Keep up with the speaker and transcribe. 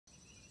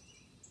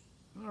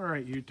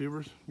Alright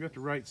YouTubers, got the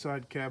right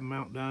side cab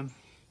mount done.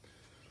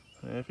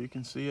 If you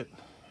can see it,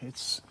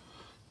 it's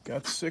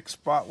got 6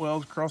 spot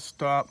welds across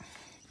the top.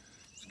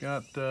 It's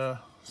got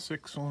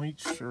 6 on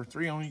each, or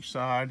 3 on each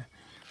side.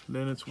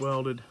 Then it's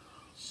welded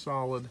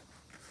solid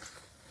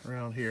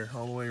around here,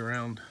 all the way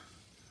around.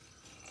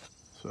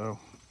 So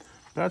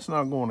that's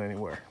not going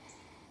anywhere.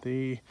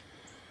 The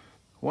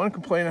one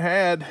complaint I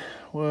had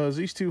was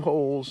these 2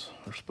 holes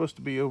are supposed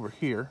to be over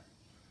here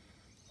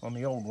on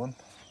the old one.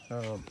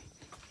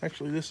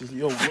 Actually, this is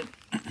the old one.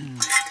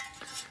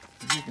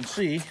 As you can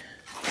see,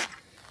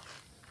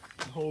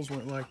 the holes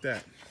went like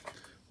that.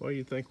 Well,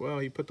 you think, well,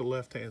 he put the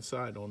left-hand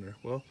side on there.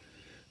 Well,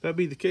 that'd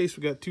be the case.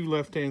 We got 2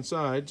 left-hand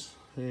sides,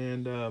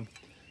 and the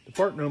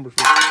part numbers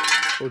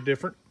were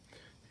different.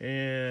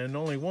 And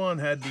only one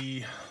had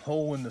the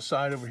hole in the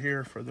side over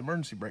here for the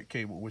emergency brake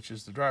cable, which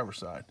is the driver's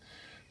side.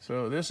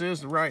 So this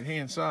is the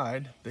right-hand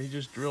side. They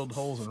just drilled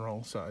holes in the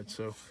wrong side.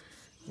 So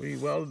we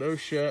welded those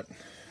shut.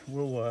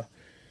 We'll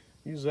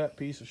use that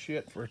piece of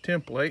shit for a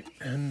template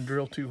and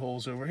drill 2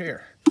 holes over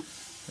here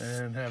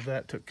and have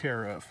that took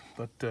care of.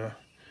 But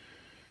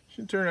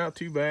shouldn't turn out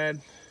too bad.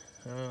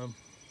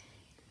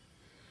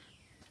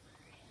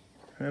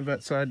 Have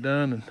that side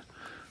done and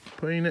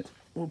paint it.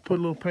 We'll put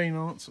a little paint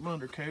on it, some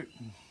undercoat,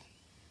 and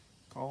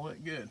call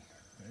it good.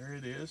 There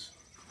it is.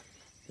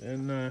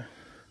 Then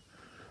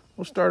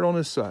we'll start on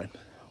this side,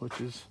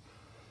 which is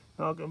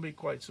not going to be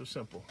quite so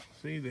simple.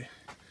 See, the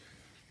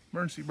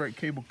emergency brake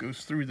cable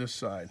goes through this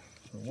side.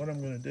 So what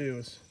I'm going to do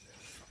is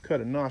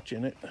cut a notch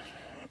in it.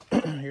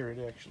 Here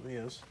it actually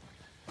is.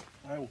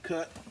 I will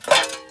cut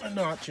a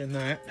notch in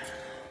that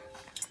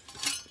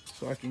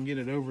so I can get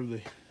it over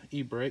the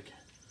e-brake,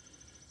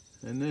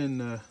 and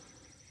then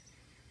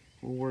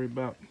we'll worry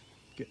about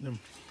getting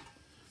them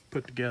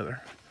put together.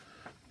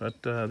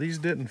 But these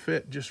didn't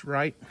fit just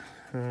right,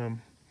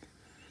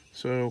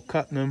 so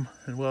cutting them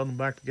and welding them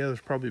back together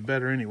is probably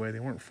better anyway. They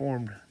weren't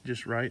formed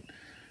just right.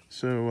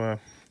 So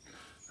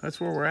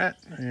that's where we're at,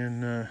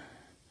 and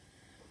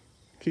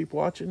keep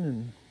watching,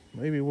 and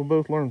maybe we'll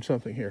both learn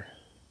something here.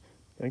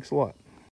 Thanks a lot.